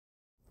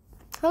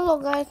Hello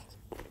guys,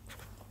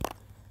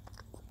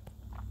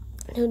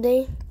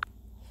 today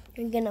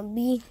we're gonna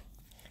be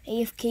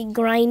AFK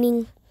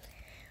grinding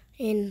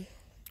in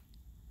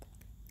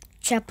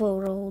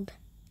Chapel Road.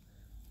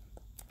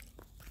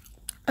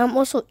 I'm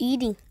also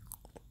eating.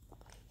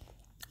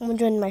 I'm gonna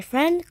join my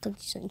friend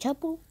because he's in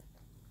Chapel.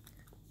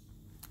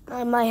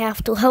 I might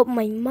have to help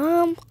my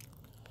mom.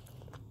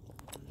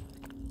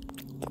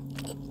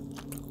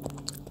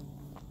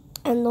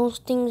 And those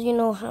things, you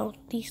know how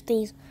these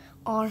days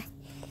are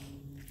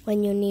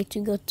when you need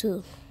to go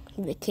to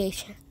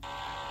vacation.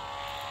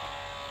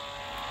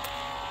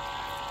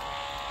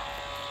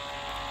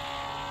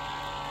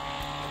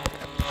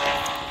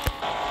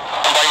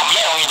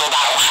 Volvieron y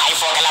dudaron, ahí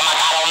fue que la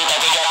mataron, te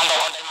vi llorando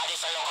con el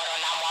marido lo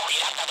coronamos a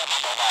pirata de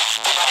Macobo.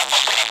 Tú no eres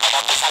posible, como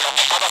tú sabes lo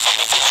que todos son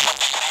difíciles, no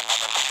te crees, no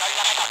te mandó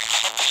la menor,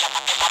 en fila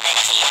para que mamen,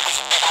 si la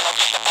bici te da los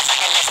dientes, pasan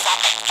el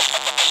examen.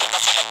 Oye, que lindo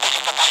son el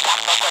público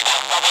cantando, todo el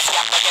mundo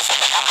voceando, y eso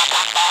te está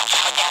matando.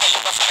 Oye, que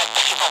lindo son el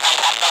público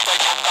cantando, todo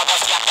el mundo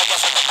voceando, y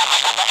eso te está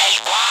matando. El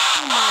guau.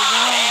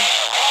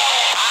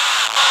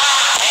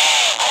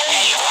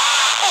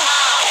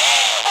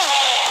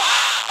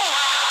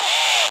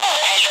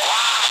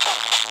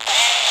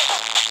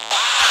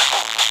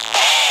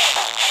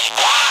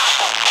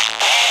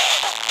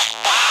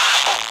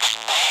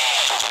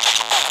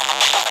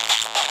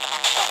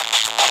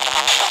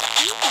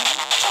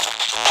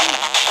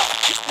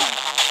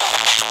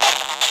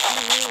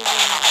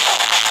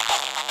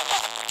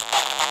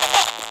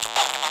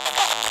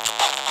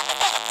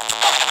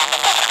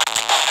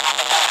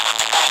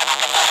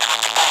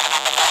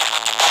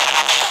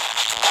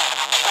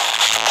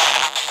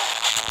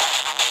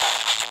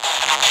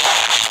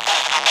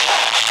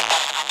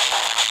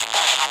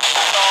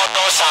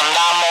 Todos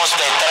andamos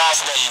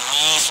detrás del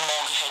mismo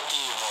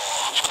objetivo.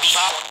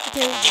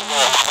 Objetivo,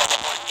 bajo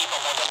deportivo,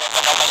 modelo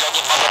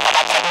melódico, de para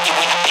atractivo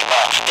y nativo.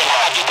 De la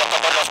calle de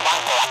todos los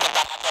bancos, a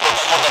todo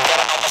el mundo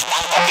entero no me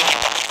estanco.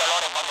 500,000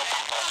 colores cuando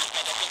canto.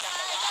 Me defiendan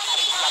de la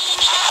carícula,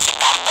 así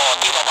canto.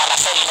 Tiro para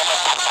hacer y no me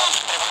canto.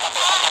 Pregúntate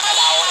a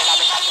la hora y la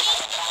verdad que no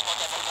me trago.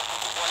 Te vuelvo con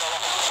tu vuelo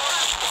bajo tu sol.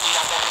 Te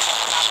tiras de risa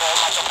con algo,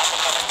 macho, paso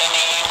no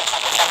retenen. Un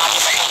saco de nadie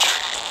me coña.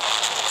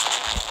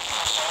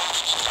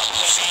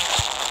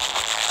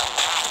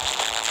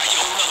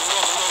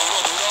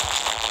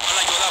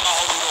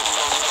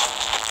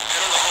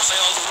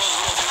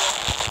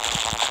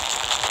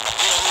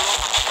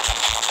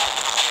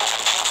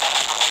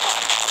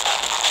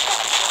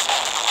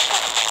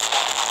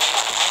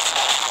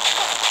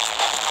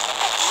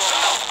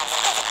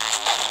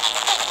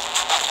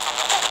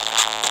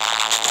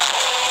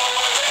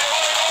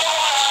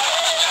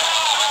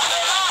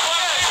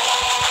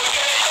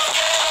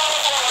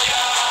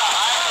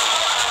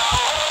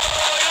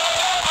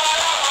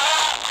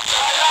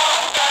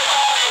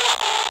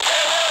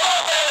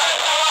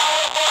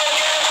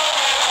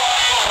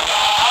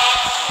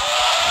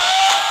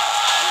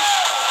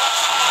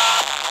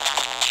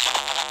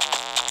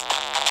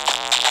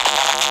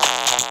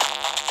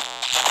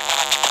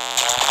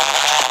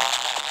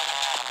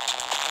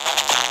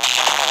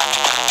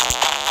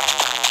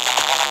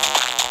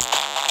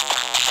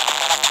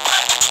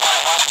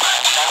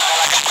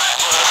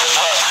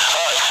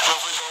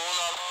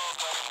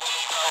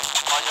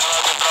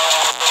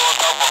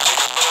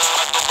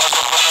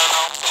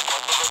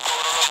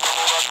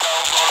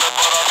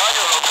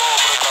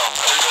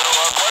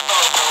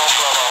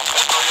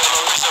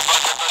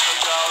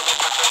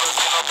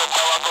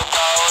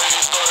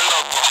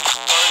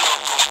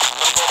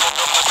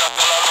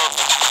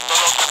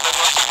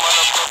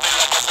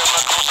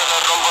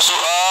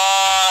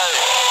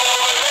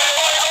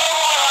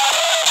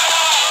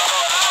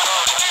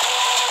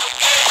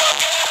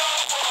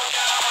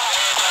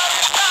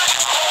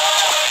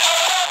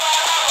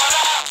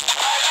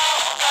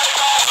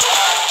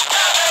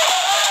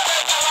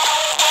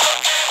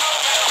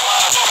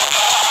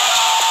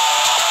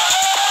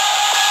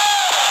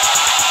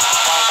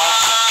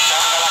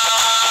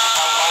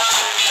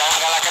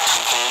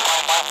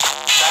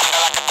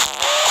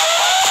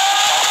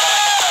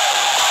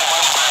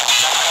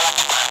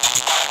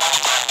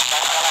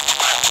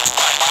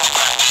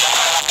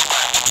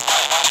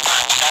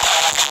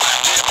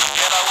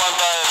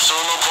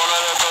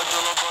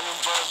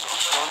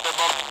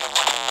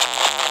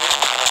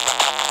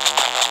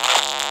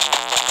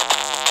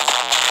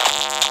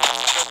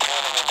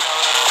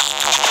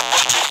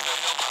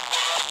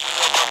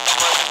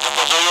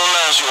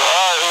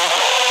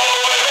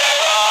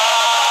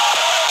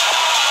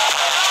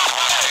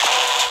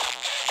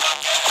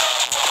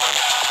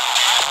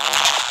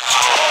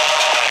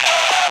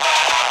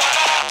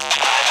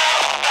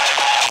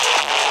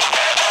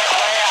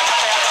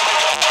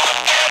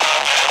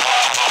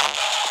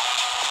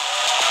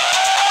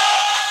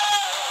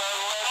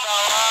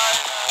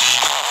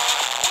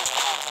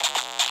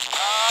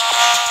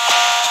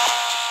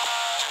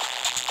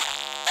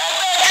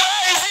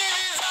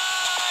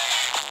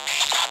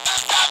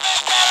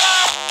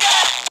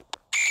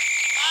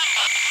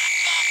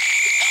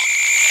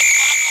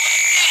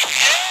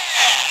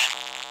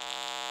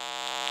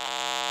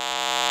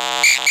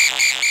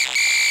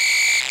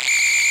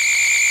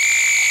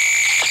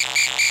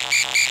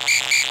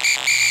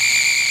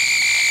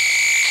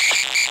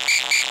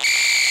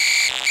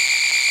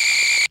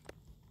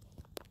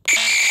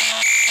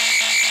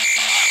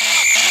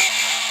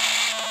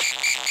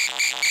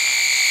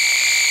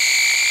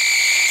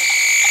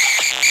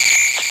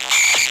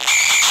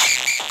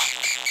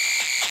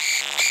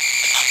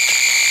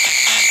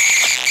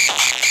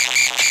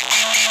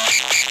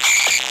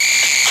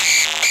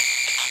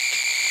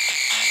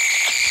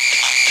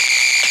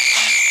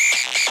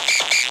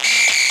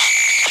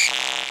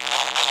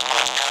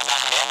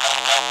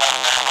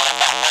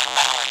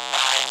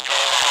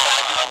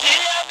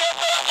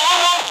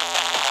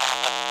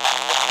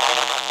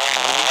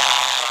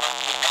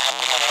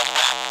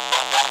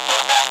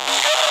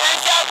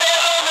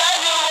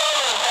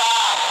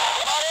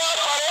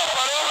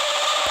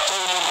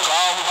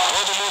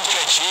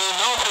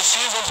 Não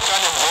precisam ficar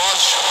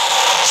nervosos.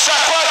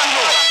 Sacode de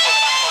novo.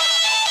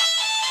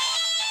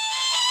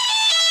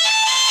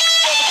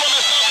 Vamos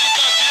começar a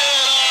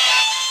brincadeira.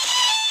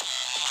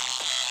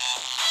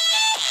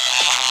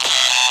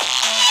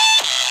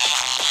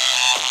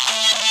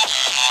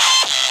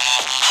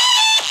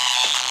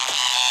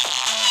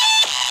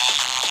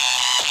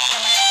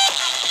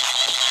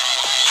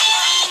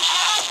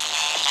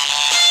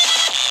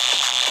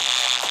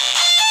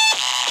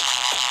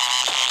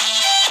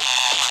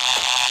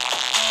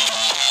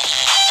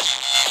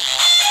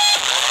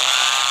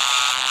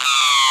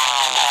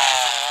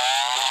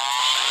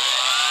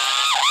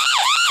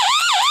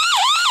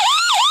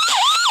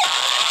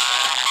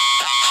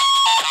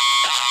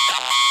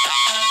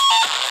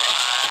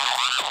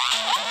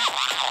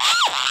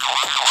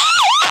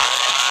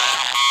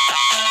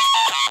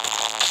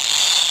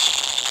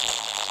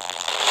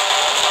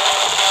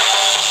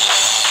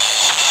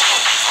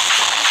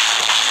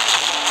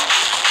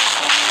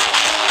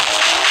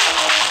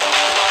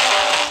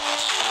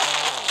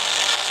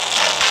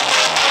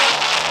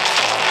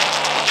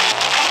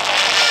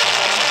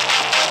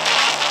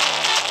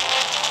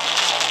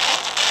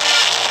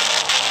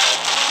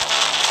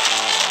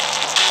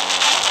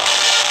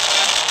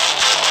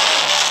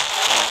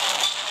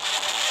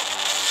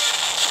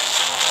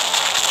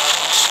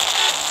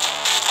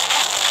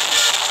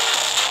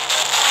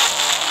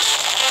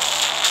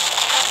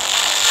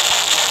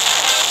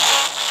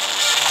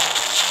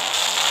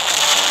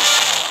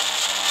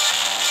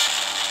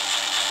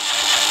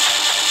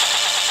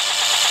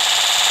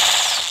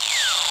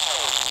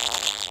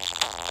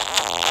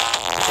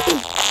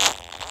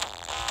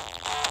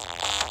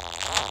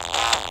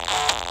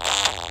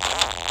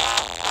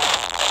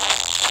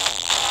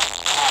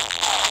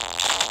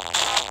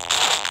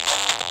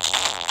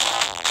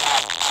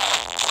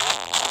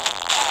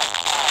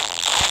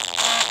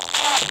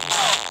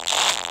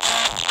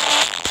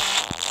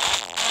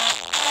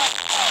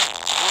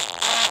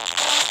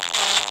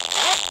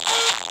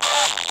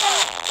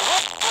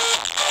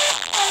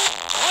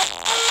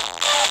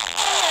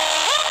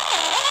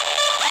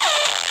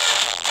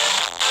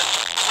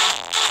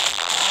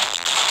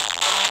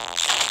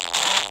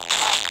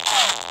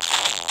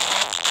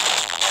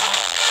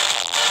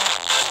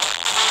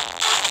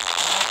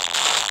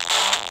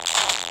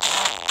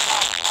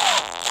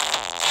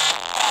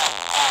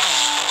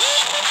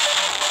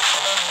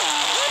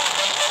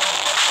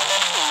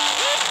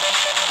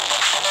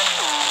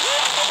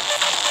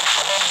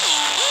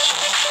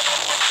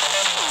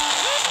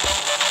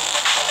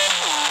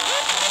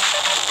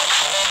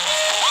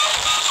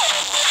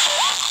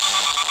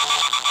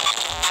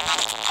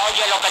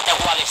 Oye lo que te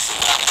voy a decir.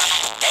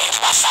 Te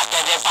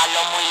pasaste de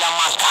palomo y la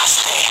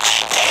macaste.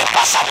 Te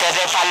pasaste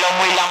de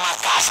palomo y la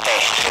macaste.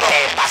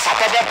 Te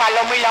pasaste de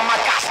palomo y la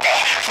macaste.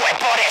 Fue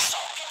por eso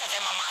que te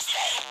mamaste.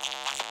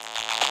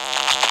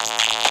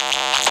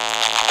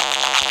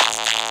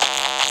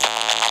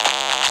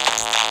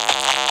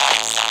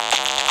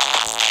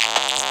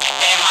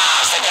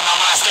 Te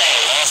mamaste.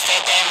 Este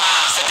tema,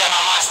 se te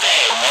mamaste.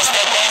 Este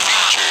tema,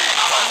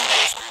 mamaste.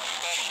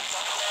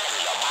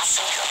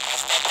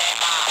 Este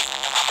tema,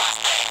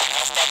 mamaste.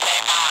 Este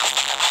tema,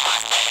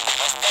 mamaste.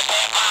 Este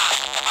tema,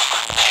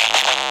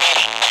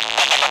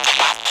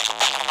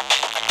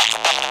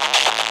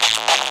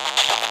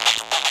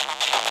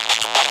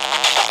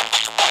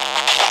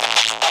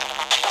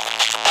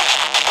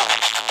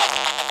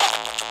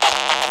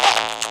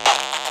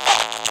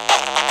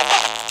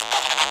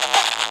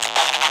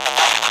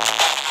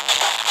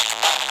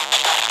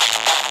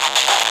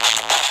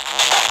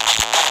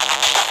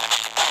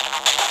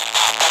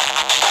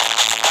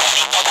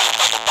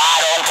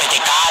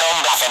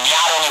 criticaron,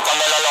 blasfemiaron y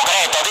cuando lo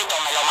logré todito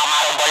me lo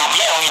mamaron,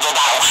 volvieron y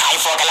dudaron. Ahí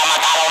fue que la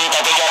mataron,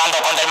 te vi llorando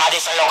cuando el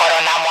Madison lo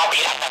coronamos a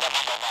pirata de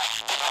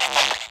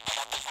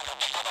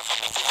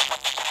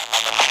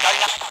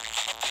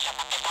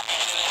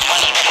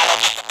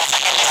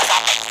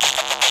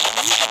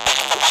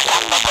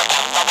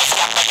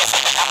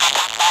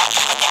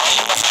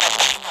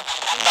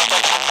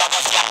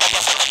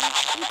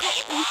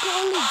You can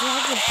only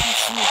drive a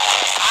person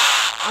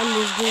on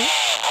this game.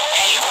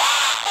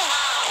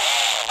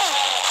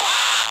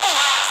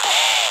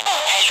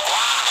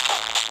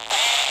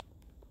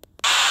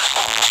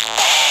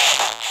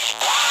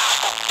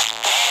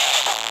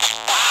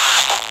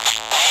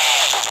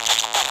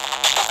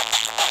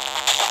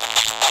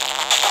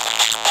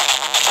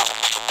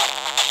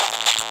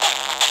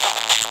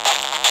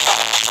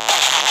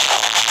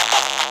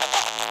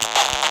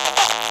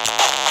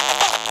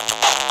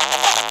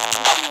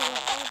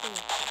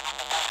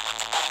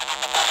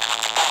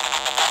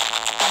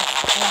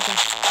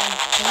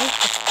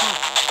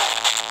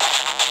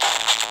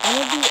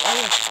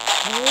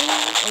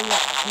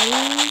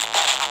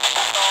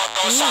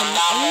 Todos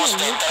andamos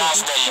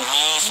detrás del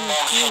mismo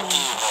objetivo.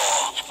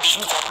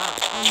 Vivo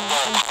deportivo,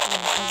 bajo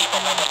deportivo,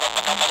 modo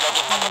roto,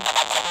 melódico, tan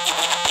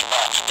atractivo y nativo.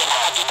 De la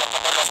calle de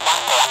todos los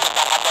bancos, hasta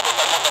la radio de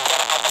todo el mundo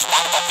entero con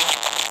estanco.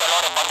 Finito mis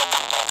colores por lo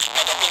tanto,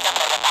 me despiertan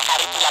por los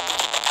pajaritos y la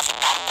pinchita casi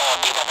canto.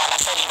 Vivo para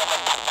hacer y no me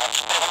encanto.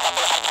 Pregunta por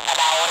los altos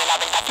cada hora y la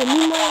verdad que no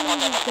me trago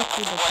de los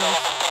objetivos. Vuelo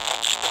con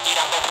coco, estoy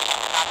tirando mucho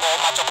rato,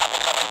 macho para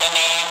que lo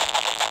retener.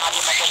 Nunca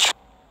nadie me deja.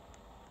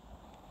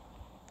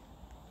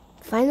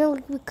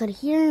 Finally, we could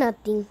hear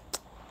nothing.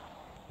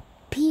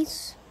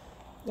 Peace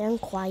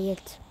and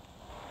quiet.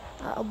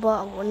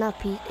 But well, not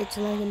peace. It's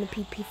not gonna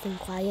be peace and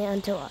quiet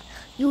until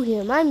you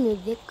hear my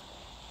music.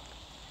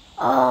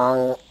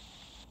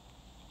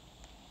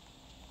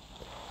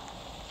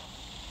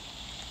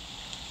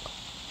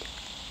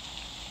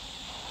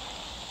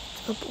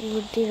 It's up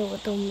over there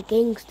with them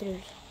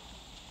gangsters.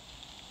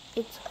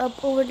 It's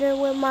up over there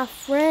with my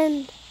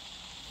friend.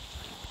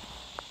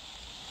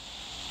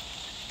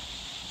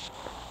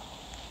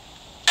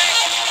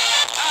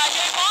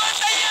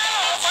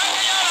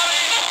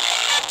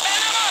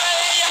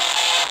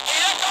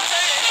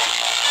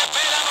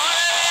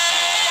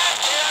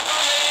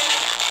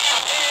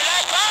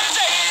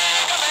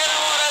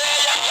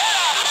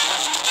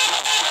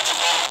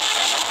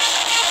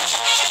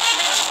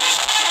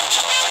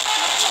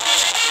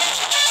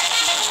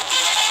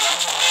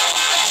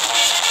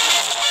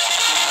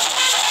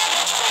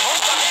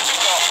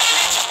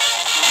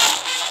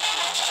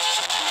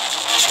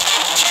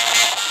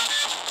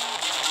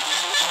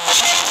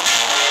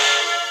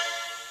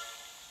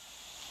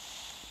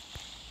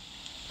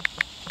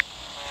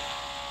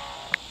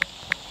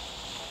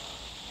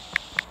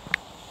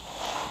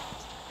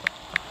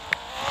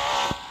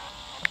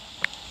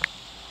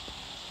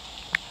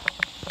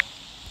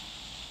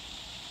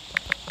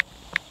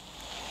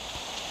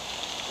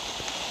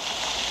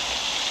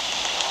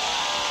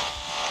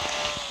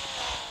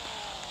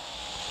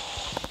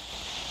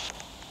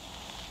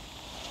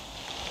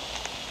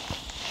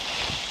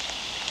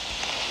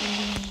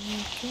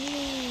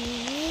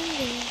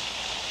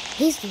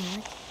 He's not.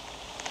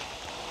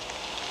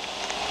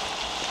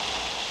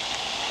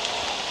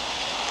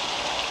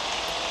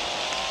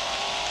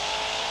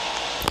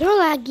 You're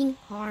lagging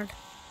hard.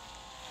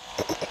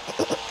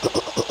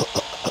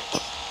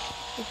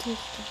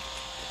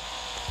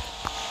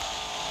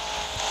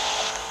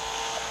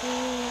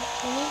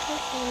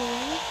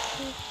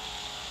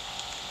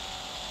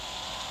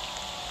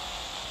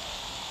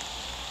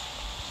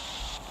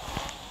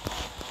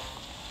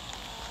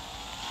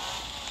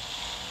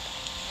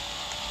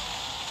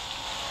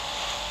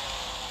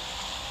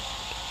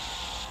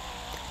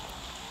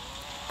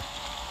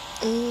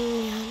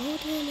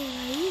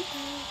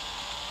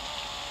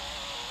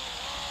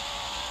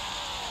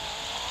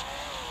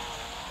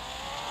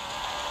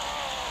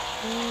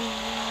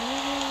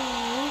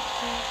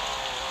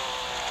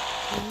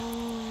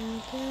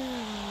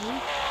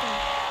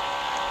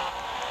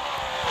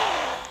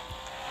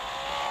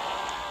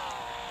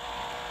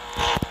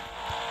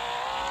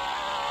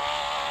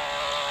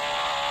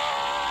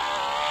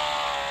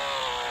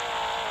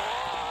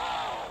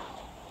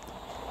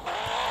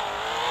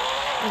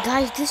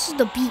 Guys, this is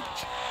the beach.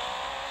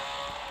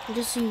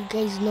 Just so you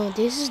guys know,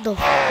 this is the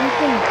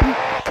freaking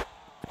beach.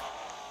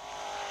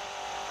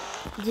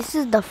 This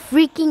is the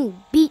freaking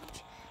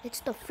beach. It's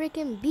the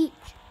freaking beach.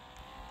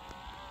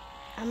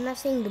 I'm not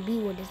saying the B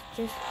word, it's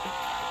just...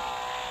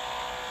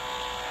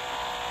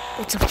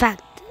 It's a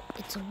fact.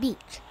 It's a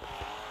beach.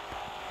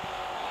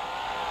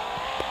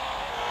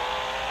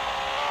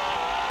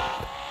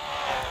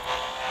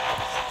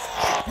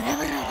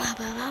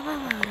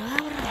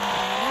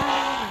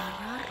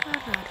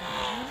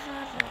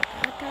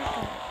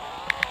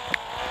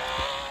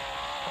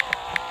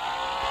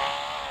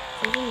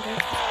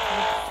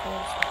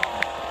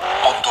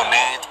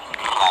 Net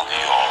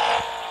Radio.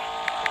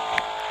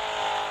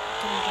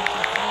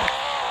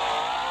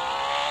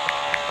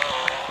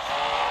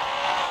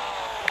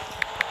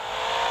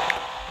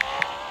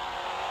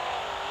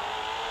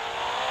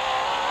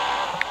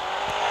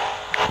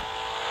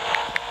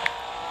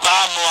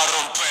 Vamos a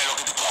romper lo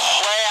que tipo.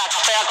 Wea,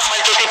 capea como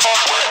el tipo.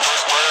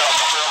 Wea,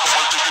 capea como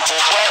el tipo.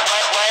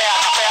 Wea,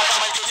 capea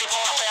como el tipo.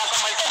 Capea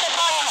como el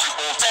tipo.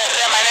 Se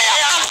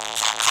remenea.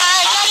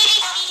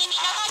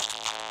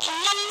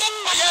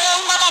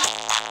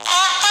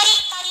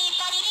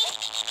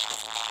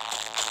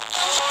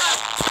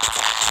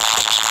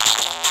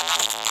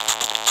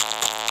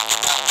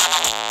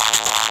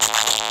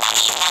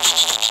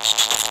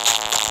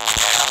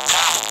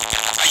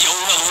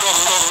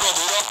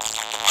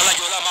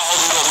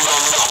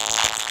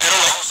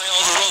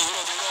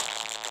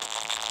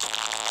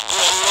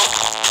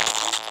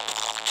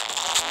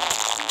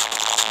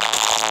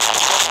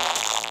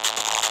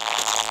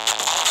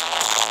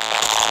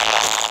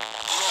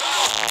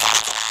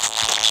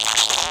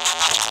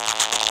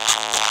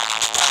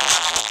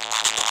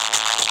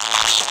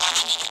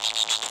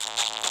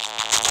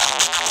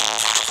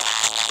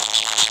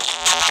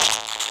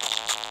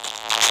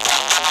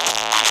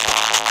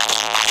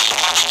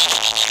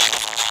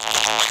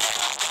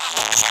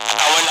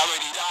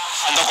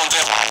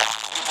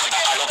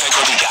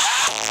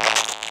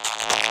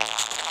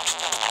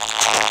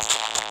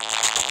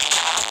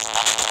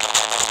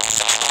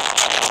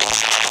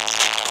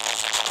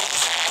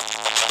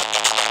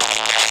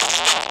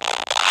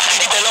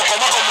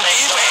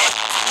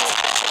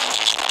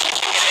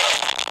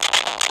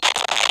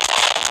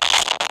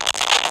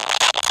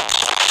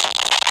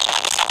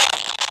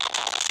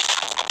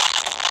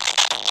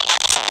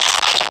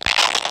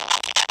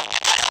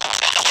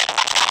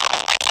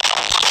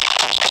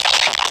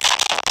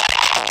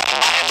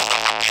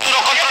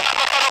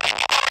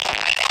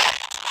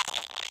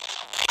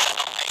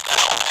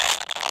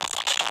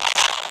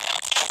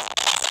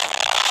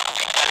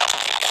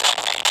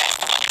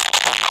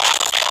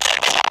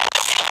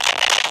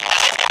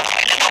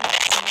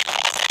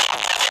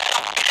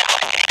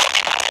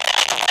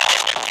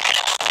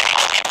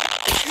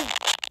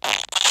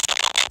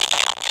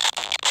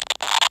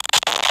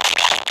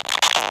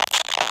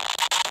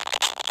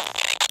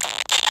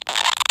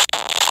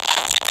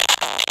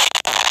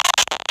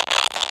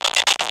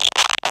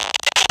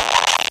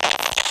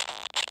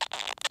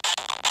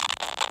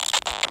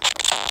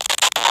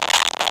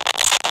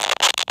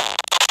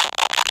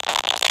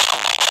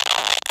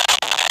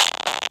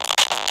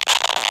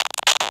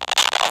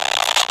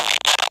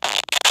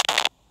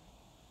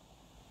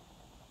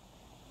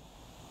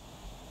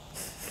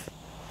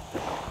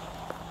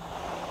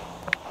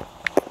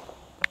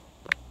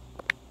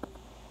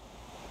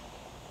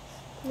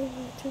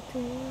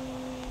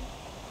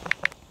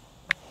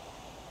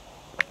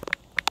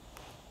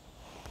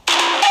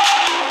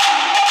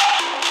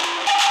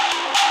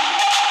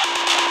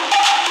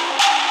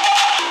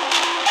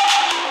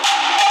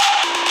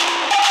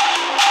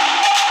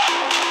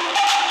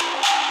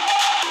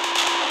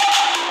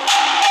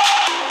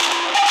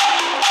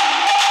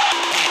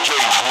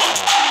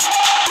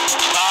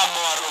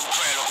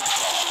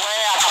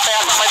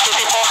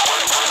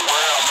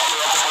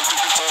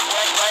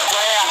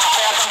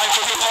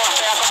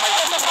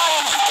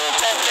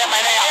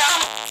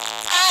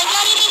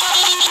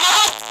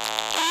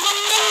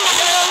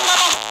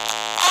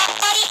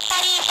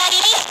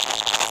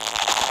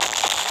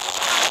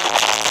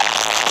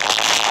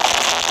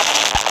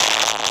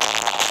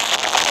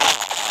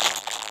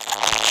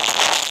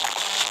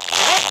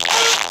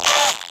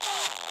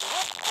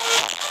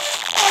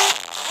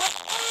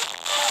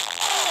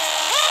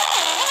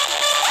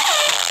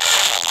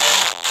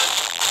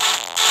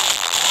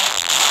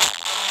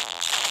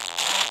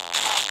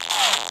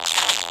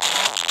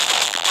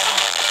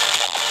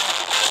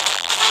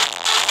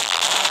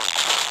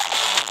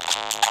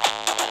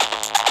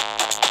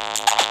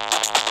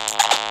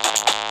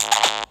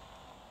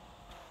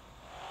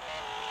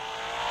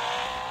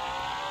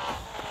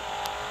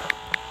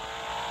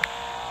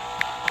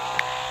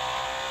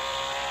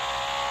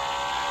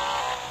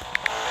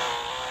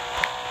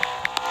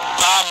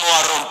 Vamos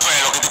a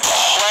romper lo que tipo.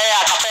 Wea,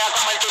 capea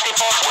como el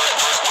tipo.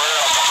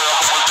 Wea, capea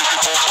como el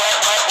tipo.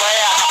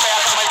 Wea, capea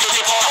como el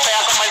tipo.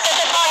 Capea como el tipo.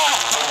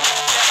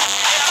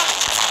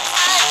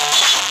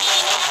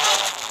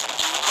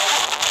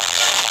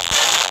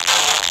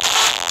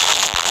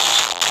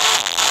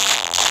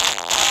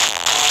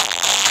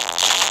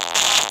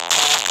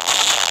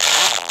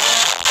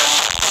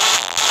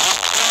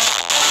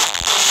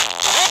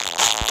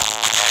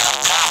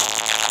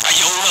 Ay,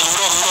 yo uno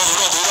duro.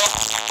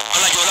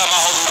 Hola, yo la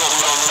majo duro.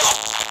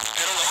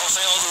 Pero los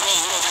joseos duro.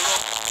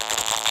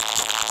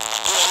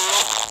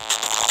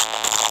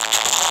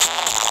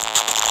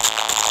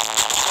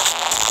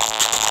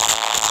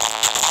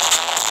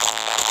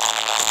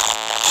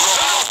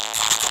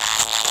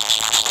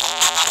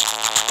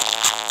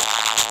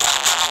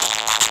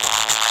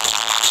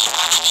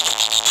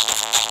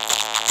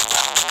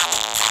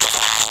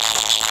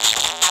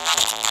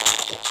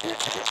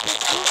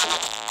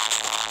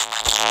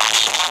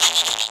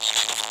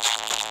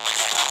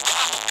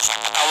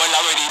 Acabo en la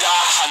avenida,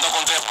 ando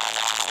con tres.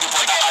 No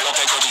importa a lo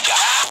que yo diga.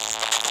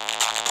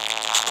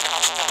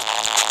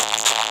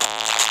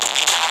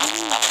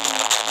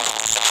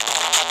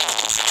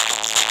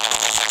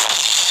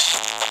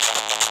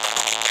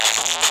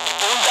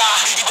 Punta,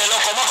 y te lo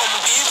como un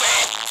kibe.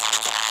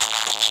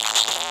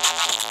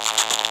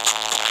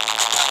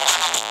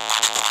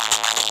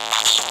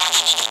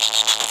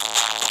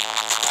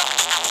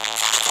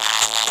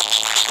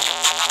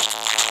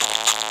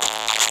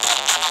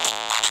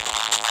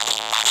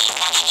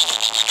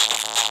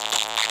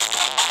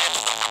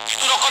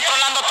 Duro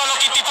controlando todo lo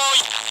que tipo.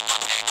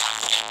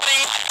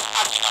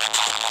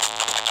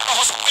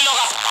 Ojos y los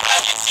gafas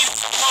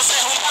no se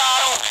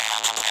juntaron.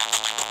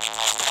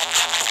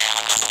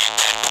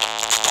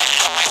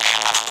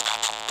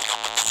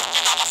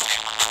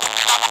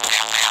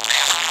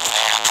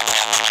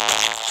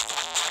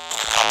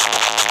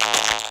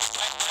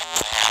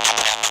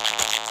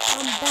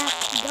 I'm back,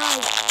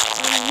 guys,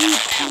 on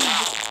YouTube.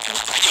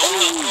 Yo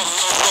duro.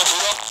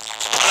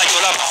 Ahora yo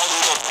la bajo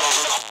duro.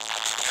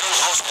 Pero los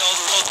joseos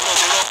duro.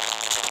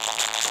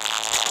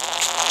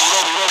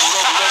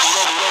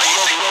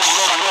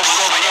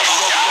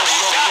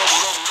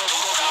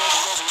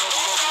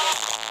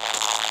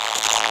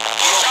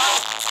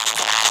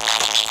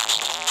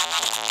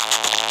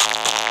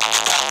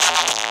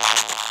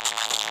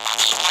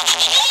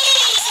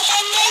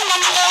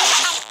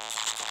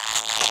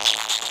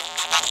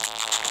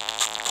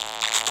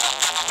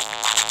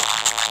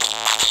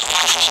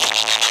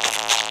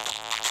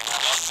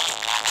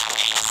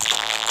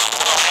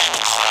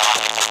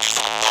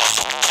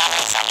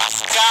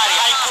 Gary,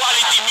 high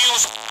quality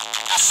music.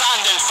 A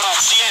Sandel from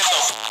Ciento.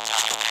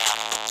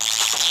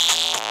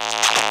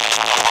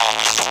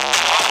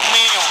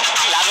 Mío,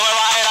 la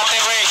nueva era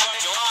TV.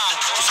 Joan,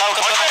 tú sabes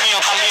que tú eres mío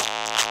también.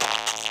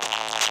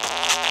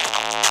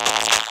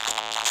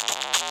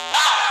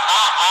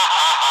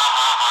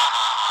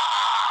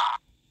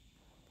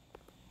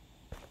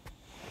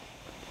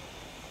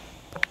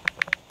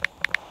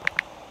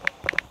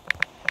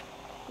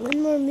 One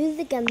more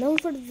music and done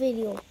for the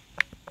video.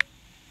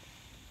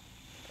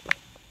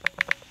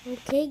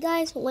 Okay,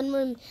 guys, one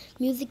more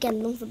music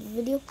and done for the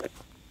video.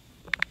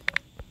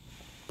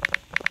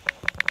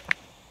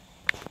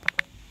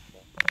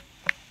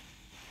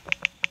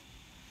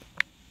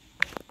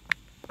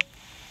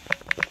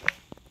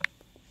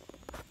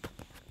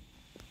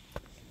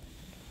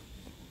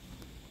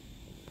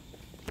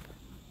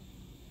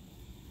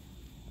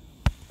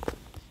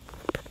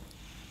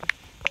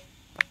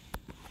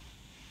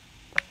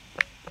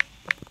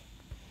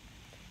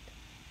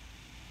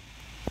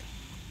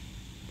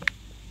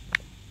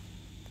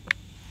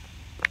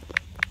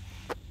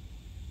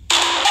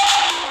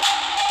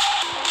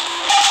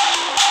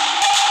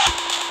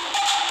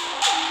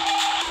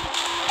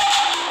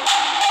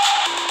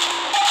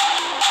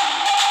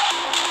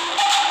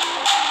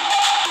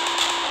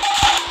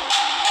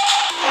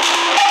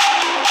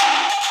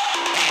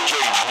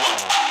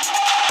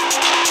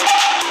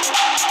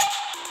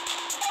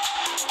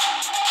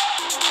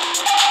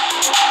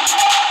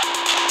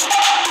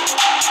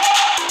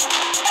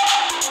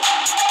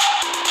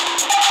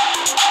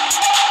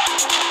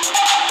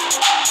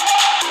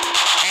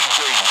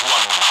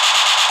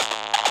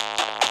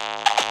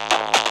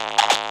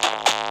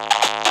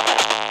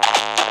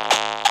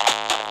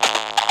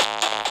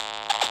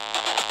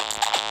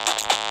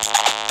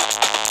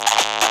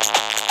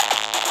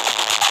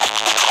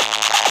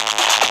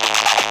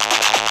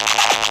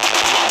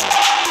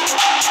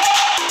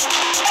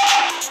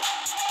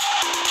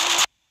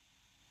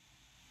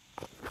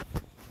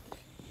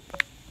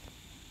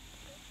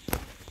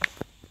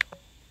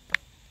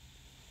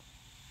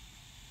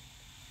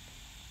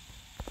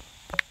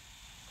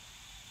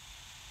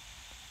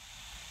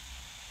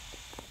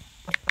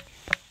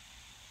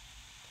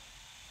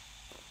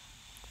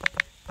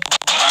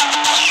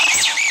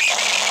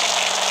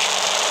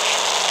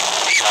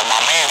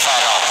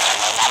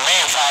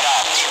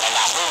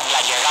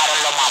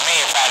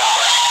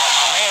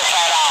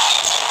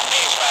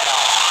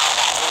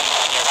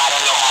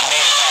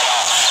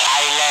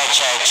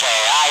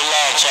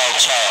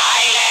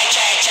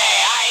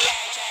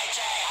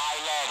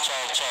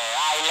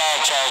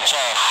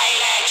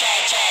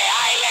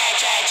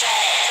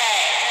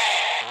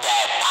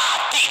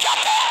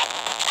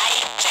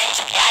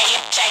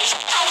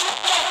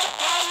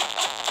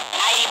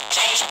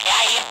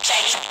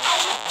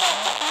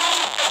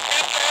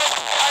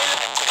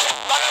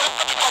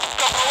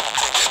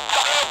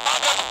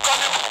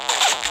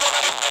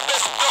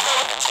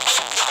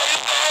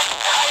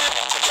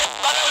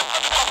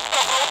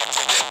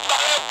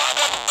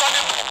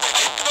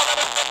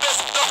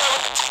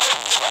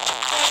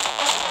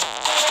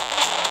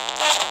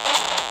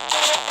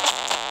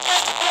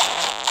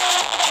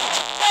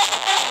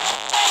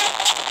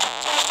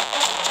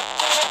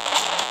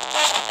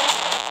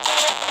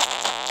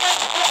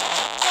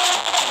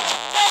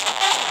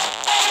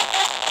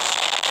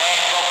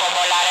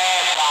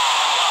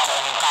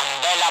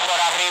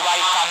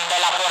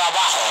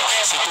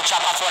 Si tu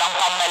chapa fuera un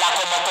pan, me la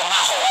como con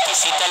ajo.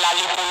 Quisiste la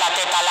lipo, la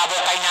teta, la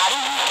boca y nariz.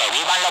 Que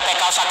vivan los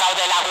pecados sacados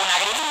de laguna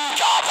gris.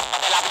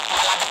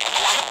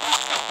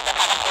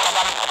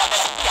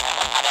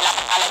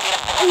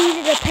 I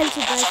needed a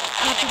pencil, guys.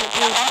 Not to the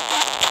board.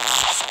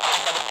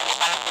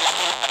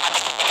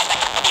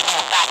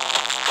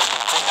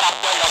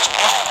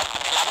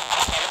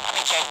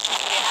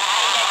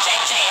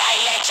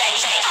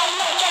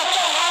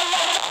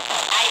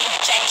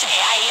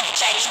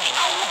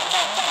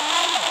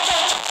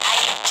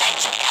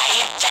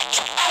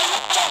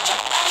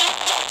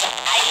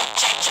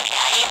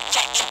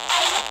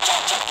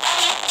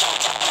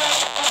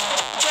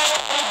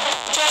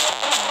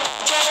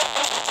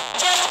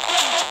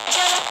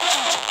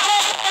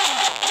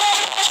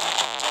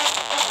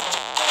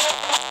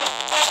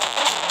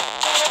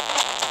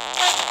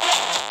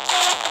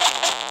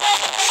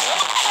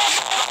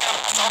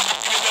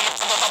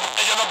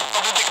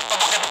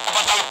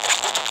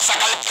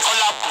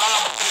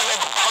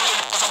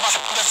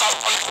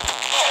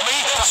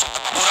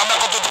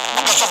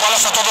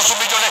 A todos sus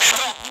millones.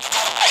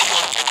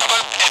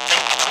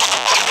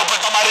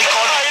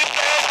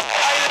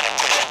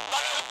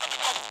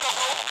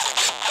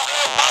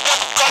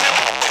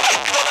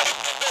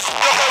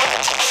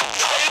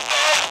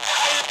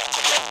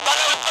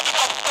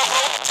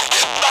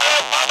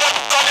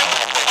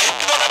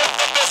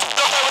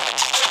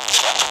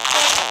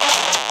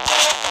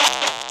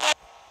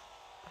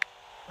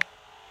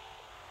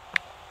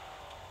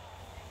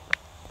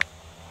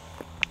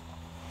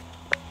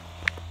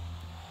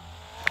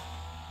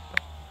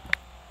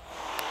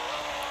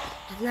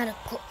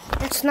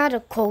 That's not a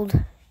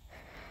code.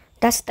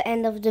 That's the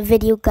end of the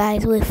video,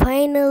 guys. We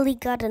finally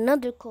got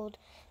another code.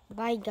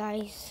 Bye,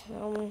 guys.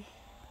 I'm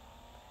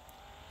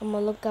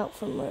gonna look out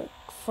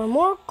for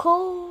more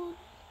code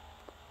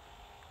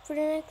for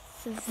the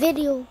next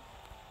video.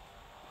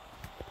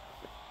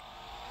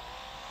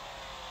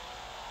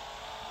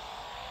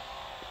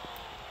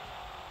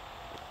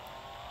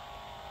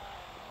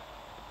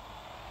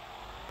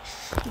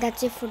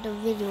 That's it for the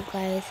video,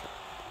 guys.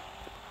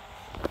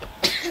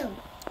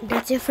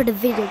 That's it for the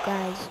video,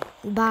 guys.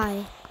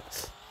 Bye.